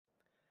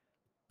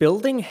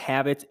Building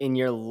habits in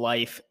your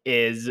life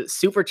is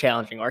super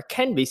challenging or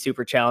can be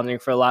super challenging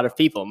for a lot of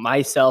people,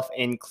 myself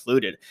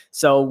included.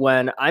 So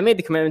when I made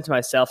the commitment to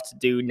myself to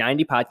do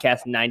 90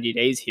 podcasts in 90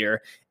 days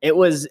here, it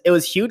was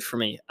huge for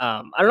me.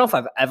 I don't know if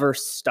I've ever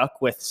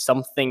stuck with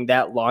something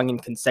that long in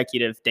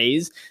consecutive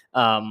days,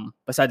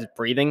 besides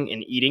breathing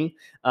and eating.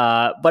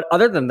 But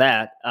other than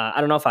that, I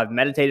don't know if I've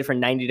meditated for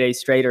 90 days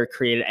straight or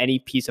created any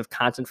piece of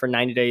content for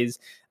 90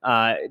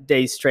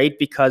 days straight,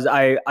 because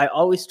I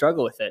always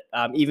struggle with it.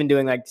 Even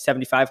doing like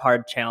 75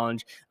 hard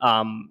challenge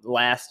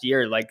last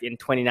year, like in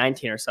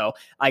 2019 or so,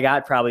 I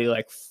got probably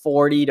like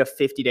 40 to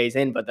 50 days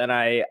in, but then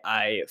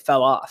I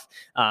fell off.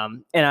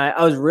 And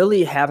I was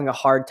really having a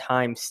hard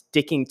time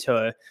sticking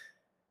to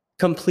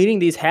completing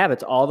these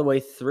habits all the way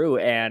through,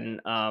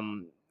 and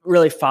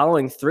really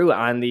following through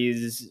on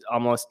these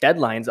almost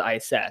deadlines I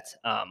set.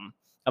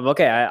 Of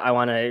okay, I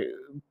want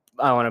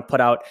to put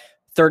out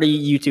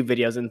 30 YouTube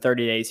videos in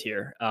 30 days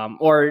here,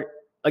 or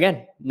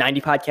again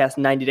 90 podcasts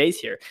in 90 days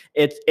here.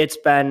 It's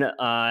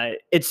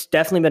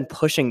definitely been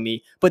pushing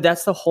me, but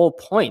that's the whole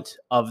point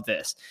of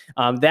this.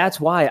 That's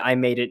why I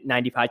made it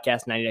 90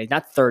 podcasts in 90 days,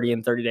 not 30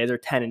 in 30 days or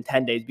 10 in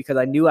 10 days, because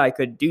I knew I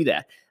could do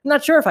that. I'm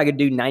not sure if I could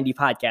do 90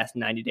 podcasts in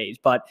 90 days,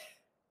 but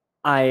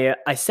I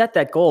set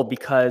that goal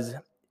because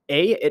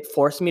it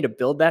forced me to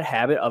build that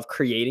habit of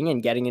creating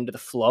and getting into the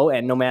flow.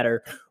 And no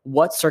matter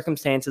what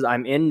circumstances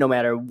I'm in, no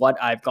matter what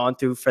I've gone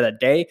through for the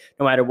day,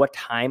 no matter what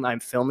time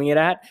I'm filming it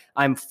at,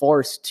 I'm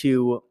forced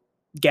to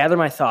gather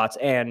my thoughts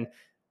and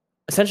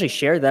essentially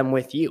share them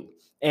with you.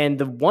 And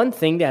the one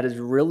thing that has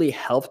really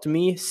helped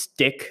me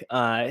stick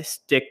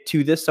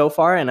to this so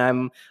far, and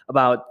I'm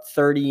about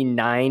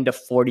 39 to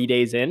 40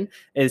 days in,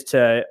 is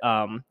to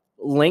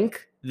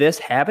link this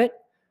habit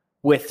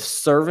with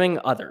serving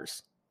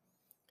others.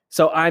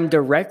 So I'm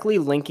directly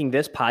linking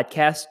this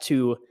podcast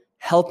to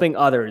helping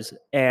others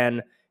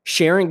and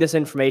sharing this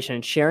information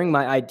and sharing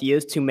my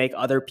ideas to make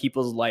other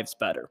people's lives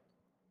better.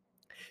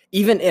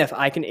 Even if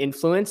I can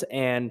influence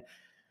and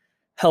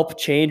help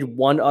change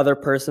one other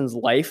person's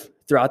life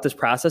throughout this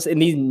process in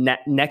these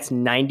next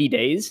 90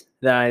 days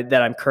that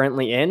I'm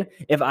currently in,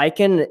 if I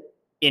can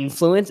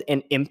influence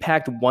and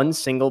impact one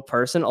single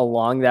person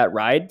along that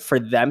ride for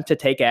them to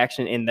take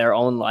action in their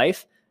own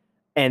life,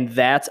 and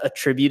that's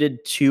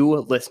attributed to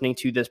listening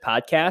to this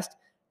podcast,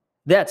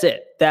 that's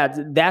it.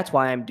 That's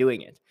why I'm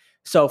doing it.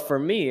 So for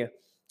me,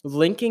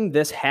 linking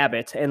this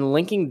habit and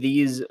linking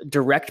these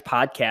direct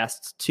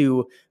podcasts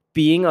to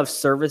being of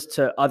service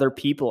to other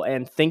people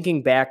and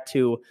thinking back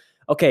to,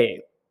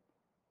 okay,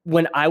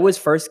 when I was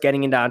first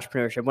getting into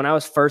entrepreneurship, when I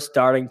was first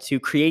starting to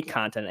create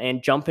content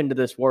and jump into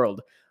this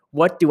world,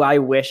 what do I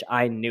wish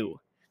I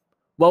knew?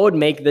 What would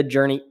make the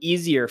journey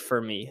easier for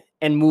me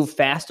and move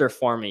faster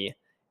for me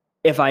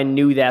if I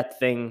knew that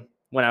thing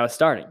when I was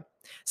starting?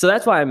 So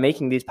that's why I'm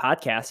making these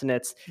podcasts, and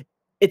it's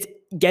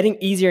getting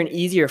easier and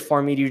easier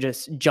for me to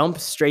just jump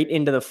straight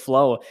into the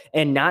flow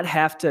and not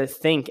have to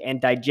think and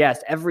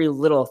digest every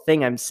little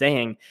thing I'm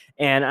saying.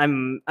 And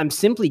I'm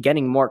simply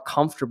getting more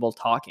comfortable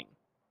talking,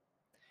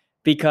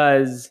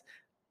 because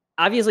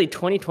obviously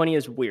 2020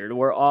 is weird.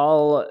 We're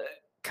all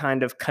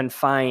kind of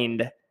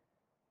confined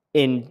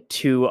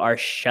into our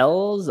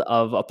shells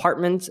of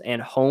apartments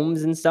and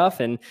homes and stuff,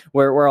 and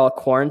we're all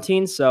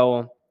quarantined.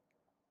 So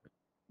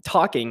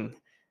talking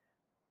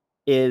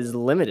is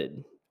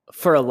limited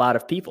for a lot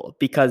of people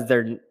because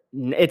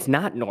it's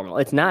not normal.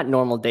 It's not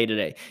normal day to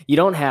day. You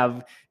don't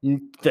have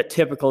the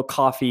typical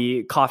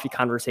coffee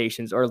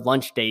conversations or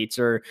lunch dates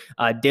or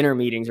dinner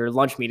meetings or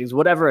lunch meetings,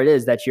 whatever it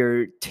is that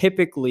you're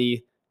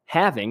typically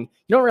having.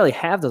 You don't really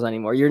have those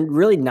anymore. You're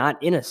really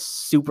not in a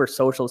super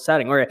social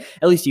setting, or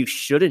at least you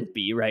shouldn't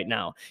be right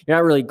now. You're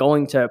not really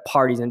going to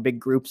parties and big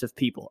groups of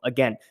people.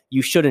 Again,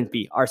 you shouldn't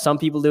be. Are some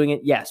people doing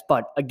it? Yes.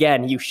 But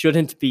again, you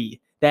shouldn't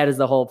be. That is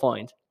the whole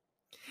point.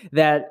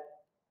 That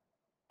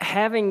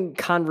having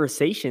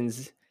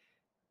conversations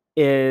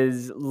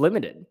is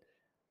limited.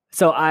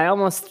 So I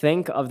almost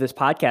think of this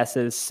podcast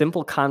as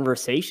simple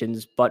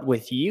conversations, but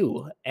with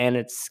you. And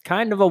it's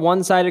kind of a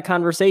one-sided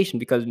conversation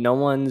because no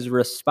one's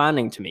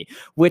responding to me,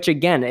 which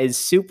again is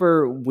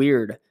super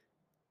weird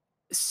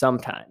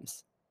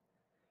sometimes.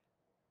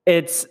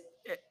 It's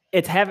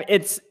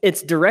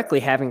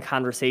directly having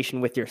conversation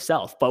with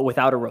yourself, but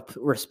without a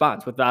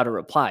response, without a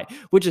reply,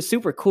 which is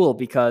super cool,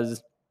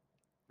 because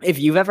if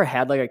you've ever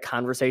had like a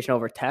conversation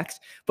over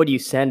text, but you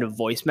send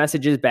voice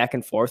messages back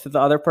and forth with the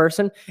other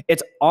person,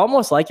 it's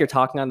almost like you're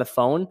talking on the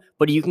phone,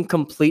 but you can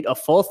complete a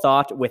full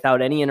thought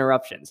without any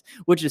interruptions,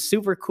 which is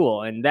super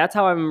cool. And that's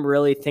how I'm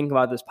really thinking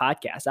about this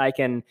podcast. I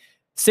can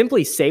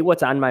simply say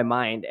what's on my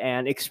mind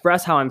and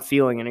express how I'm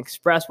feeling and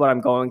express what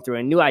I'm going through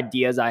and new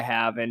ideas I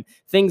have and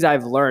things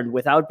I've learned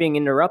without being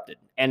interrupted.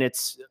 And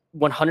it's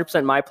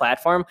 100% my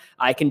platform.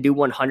 I can do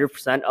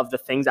 100% of the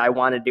things I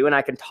want to do, and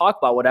I can talk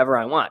about whatever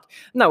I want.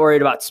 I'm not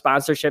worried about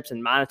sponsorships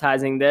and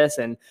monetizing this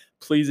and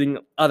pleasing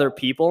other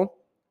people.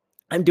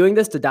 I'm doing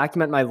this to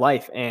document my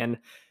life and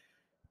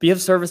be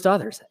of service to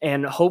others.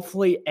 And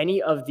hopefully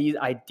any of these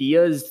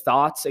ideas,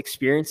 thoughts,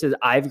 experiences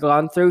I've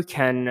gone through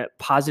can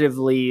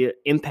positively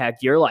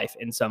impact your life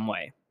in some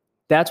way.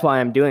 That's why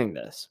I'm doing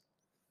this.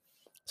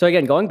 So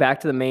again, going back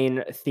to the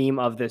main theme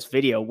of this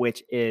video,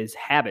 which is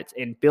habits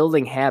and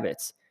building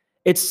habits.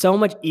 It's so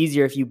much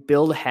easier if you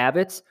build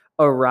habits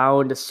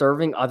around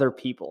serving other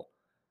people.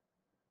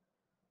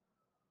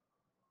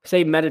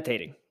 Say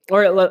meditating,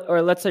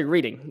 or let's say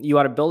reading. You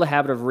want to build a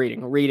habit of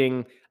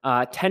reading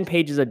 10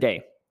 pages a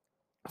day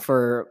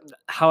for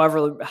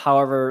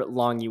however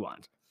long you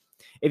want.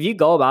 If you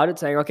go about it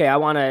saying, okay, I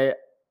want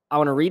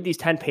to read these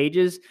 10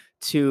 pages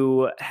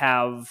to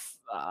have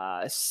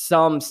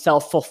some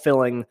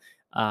self-fulfilling,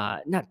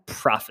 not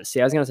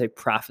prophecy. I was going to say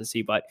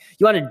prophecy, but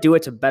you want to do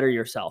it to better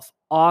yourself.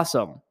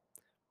 Awesome.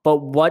 But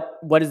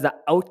what is the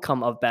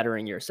outcome of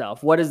bettering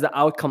yourself? What is the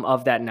outcome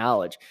of that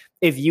knowledge?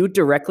 If you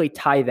directly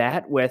tie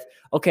that with,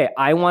 okay,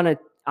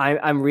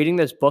 I'm reading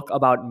this book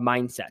about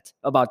mindset,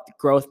 about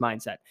growth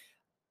mindset.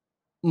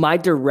 My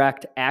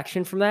direct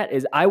action from that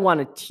is I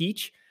want to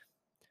teach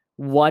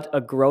what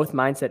a growth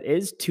mindset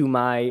is to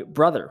my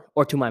brother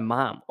or to my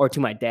mom or to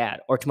my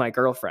dad or to my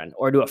girlfriend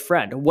or to a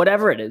friend,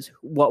 whatever it is,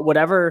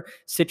 whatever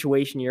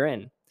situation you're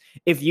in.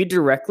 If you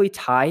directly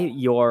tie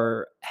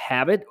your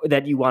habit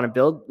that you want to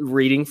build,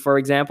 reading, for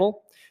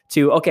example,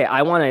 to, okay,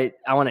 I want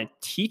to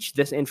teach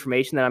this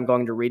information that I'm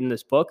going to read in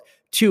this book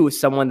to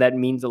someone that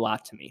means a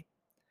lot to me.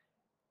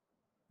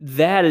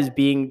 That is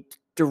being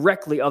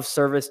directly of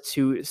service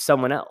to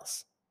someone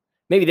else.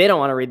 Maybe they don't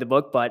want to read the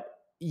book, but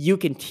you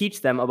can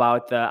teach them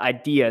about the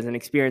ideas and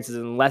experiences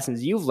and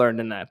lessons you've learned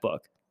in that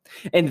book.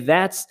 And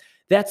that's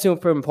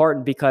super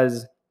important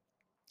because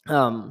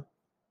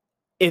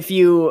if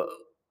you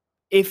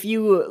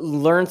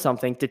learn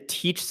something to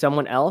teach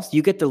someone else,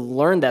 you get to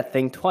learn that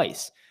thing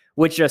twice,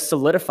 which just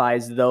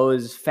solidifies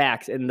those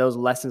facts and those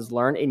lessons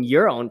learned in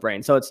your own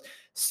brain. So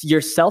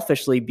you're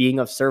selfishly being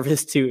of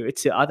service to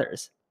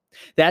others.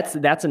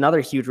 That's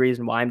another huge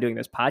reason why I'm doing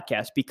this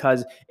podcast,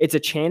 because it's a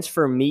chance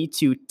for me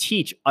to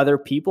teach other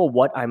people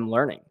what I'm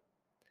learning.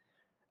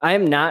 I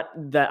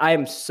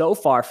am so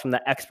far from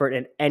the expert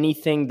in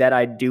anything that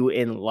I do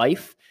in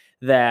life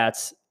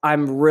that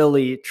I'm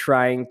really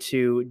trying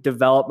to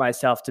develop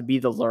myself to be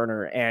the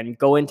learner and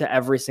go into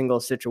every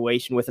single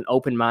situation with an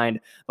open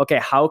mind. Okay,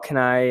 how can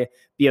I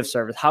be of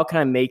service? How can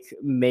I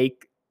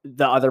make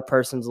the other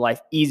person's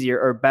life easier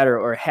or better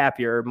or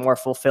happier or more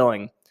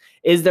fulfilling?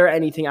 Is there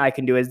anything I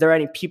can do? Is there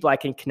any people I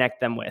can connect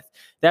them with?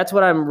 That's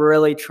what I'm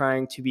really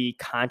trying to be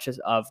conscious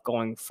of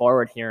going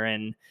forward here,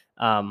 and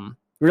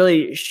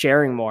really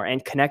sharing more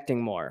and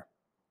connecting more.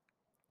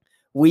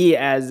 We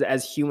as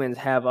humans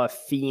have a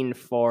fiend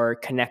for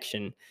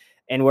connection,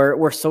 and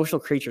we're social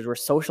creatures. We're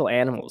social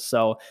animals.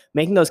 So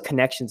making those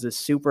connections is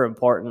super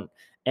important,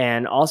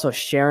 and also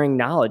sharing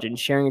knowledge and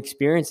sharing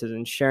experiences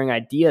and sharing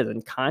ideas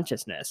and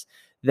consciousness.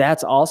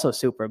 That's also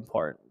super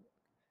important.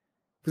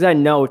 Because I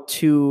know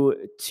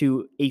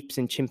two apes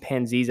and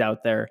chimpanzees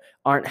out there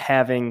aren't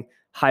having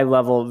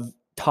high-level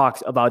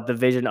talks about the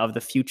vision of the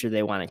future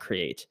they want to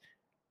create.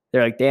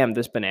 They're like, damn,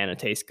 this banana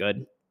tastes good.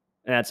 And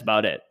that's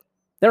about it.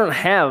 They don't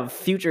have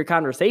future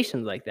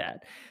conversations like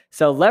that.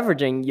 So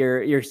leveraging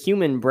your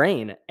human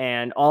brain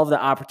and all of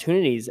the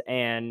opportunities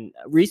and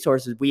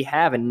resources we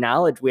have and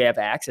knowledge we have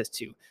access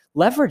to,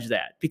 leverage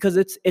that, because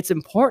it's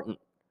important.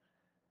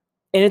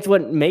 And it's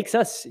what makes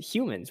us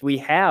humans. We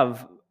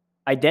have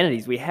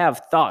identities, we have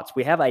thoughts,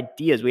 we have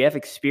ideas, we have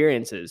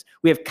experiences,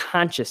 we have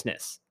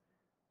consciousness.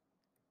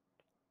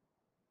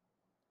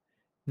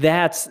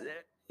 That's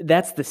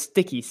the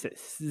sticky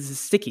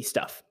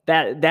stuff.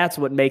 That's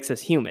what makes us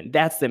human.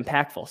 That's the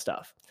impactful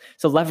stuff.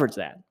 So leverage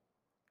that.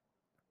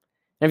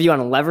 And if you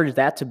want to leverage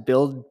that to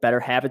build better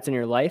habits in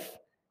your life,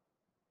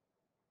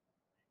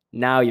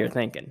 now you're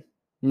thinking.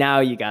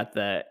 Now you got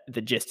the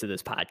gist of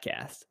this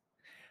podcast.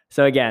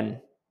 So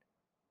again,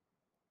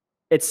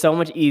 it's so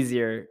much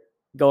easier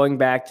going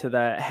back to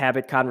the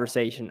habit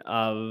conversation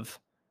of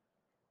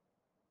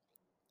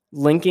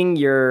linking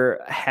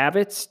your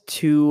habits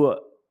to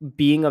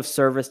being of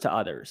service to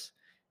others.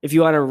 If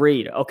you want to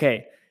read,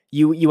 okay,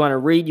 you want to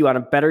read, you want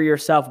to better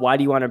yourself. Why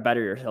do you want to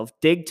better yourself?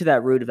 Dig to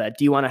that root of that.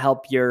 Do you want to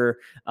help your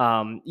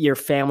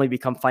family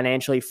become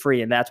financially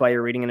free, and that's why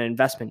you're reading an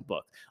investment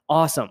book?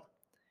 Awesome.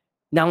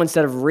 Now,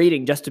 instead of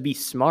reading just to be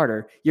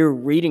smarter, you're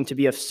reading to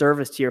be of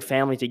service to your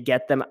family, to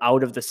get them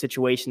out of the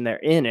situation they're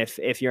in if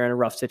you're in a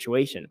rough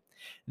situation.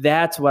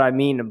 That's what I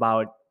mean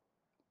about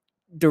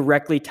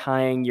directly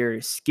tying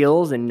your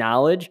skills and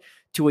knowledge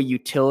to a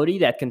utility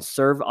that can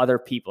serve other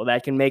people,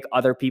 that can make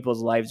other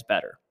people's lives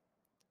better.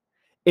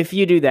 If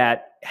you do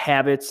that,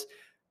 habits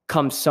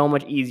come so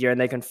much easier,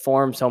 and they can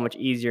form so much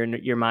easier in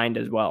your mind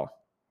as well.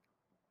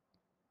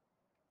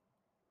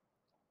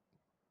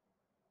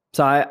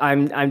 So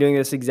I'm doing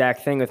this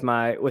exact thing with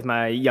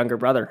my younger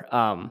brother.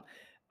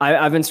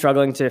 I've been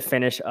struggling to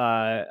finish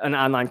an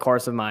online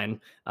course of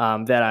mine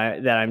that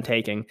I'm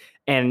taking,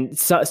 and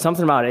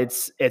something about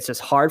it, it's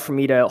just hard for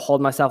me to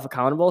hold myself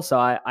accountable. So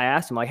I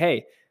asked him, like,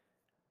 hey,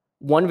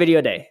 one video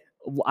a day.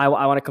 I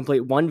want to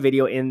complete one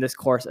video in this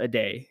course a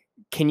day.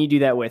 Can you do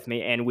that with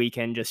me? And we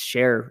can just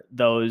share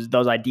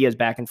those ideas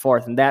back and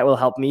forth. And that will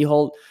help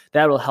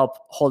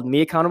hold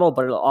me accountable,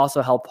 but it'll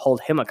also help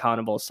hold him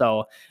accountable.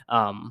 So,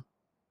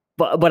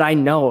 but I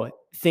know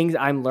things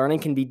I'm learning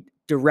can be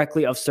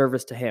directly of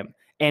service to him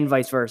and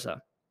vice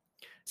versa.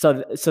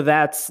 So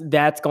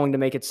that's going to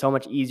make it so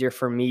much easier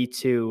for me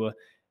to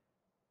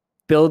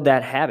build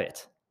that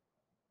habit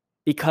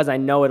because I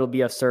know it'll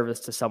be of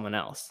service to someone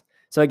else.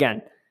 So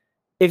again,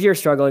 if you're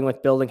struggling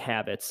with building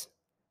habits,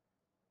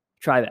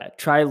 try that.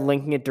 Try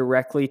linking it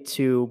directly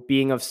to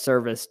being of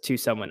service to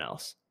someone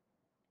else.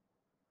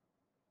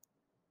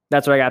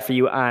 That's what I got for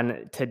you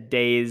on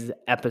today's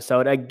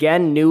episode.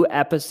 Again, new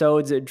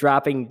episodes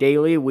dropping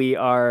daily. We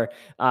are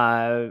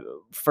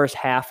first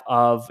half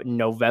of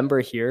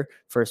November here,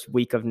 first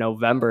week of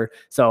November.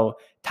 So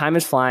time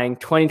is flying.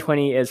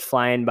 2020 is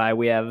flying by.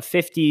 We have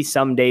 50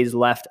 some days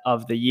left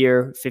of the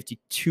year,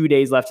 52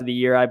 days left of the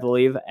year, I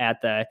believe,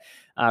 at the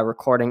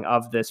recording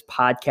of this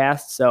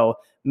podcast. So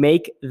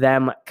make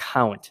them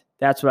count.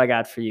 That's what I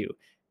got for you.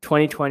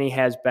 2020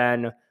 has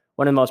been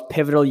one of the most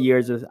pivotal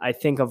years, I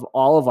think, of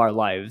all of our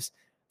lives.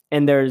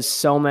 And there's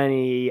so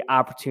many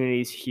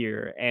opportunities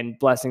here and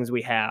blessings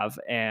we have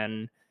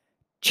and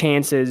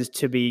chances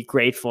to be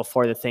grateful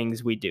for the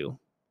things we do.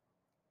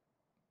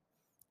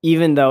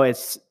 Even though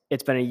it's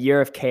been a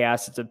year of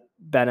chaos,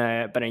 been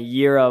a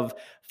year of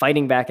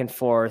fighting back and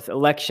forth,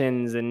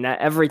 elections and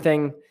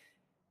everything,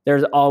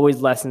 there's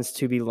always lessons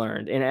to be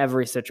learned in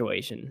every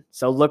situation.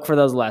 So look for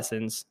those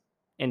lessons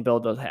and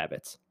build those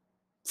habits.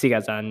 See you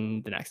guys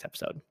on the next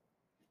episode.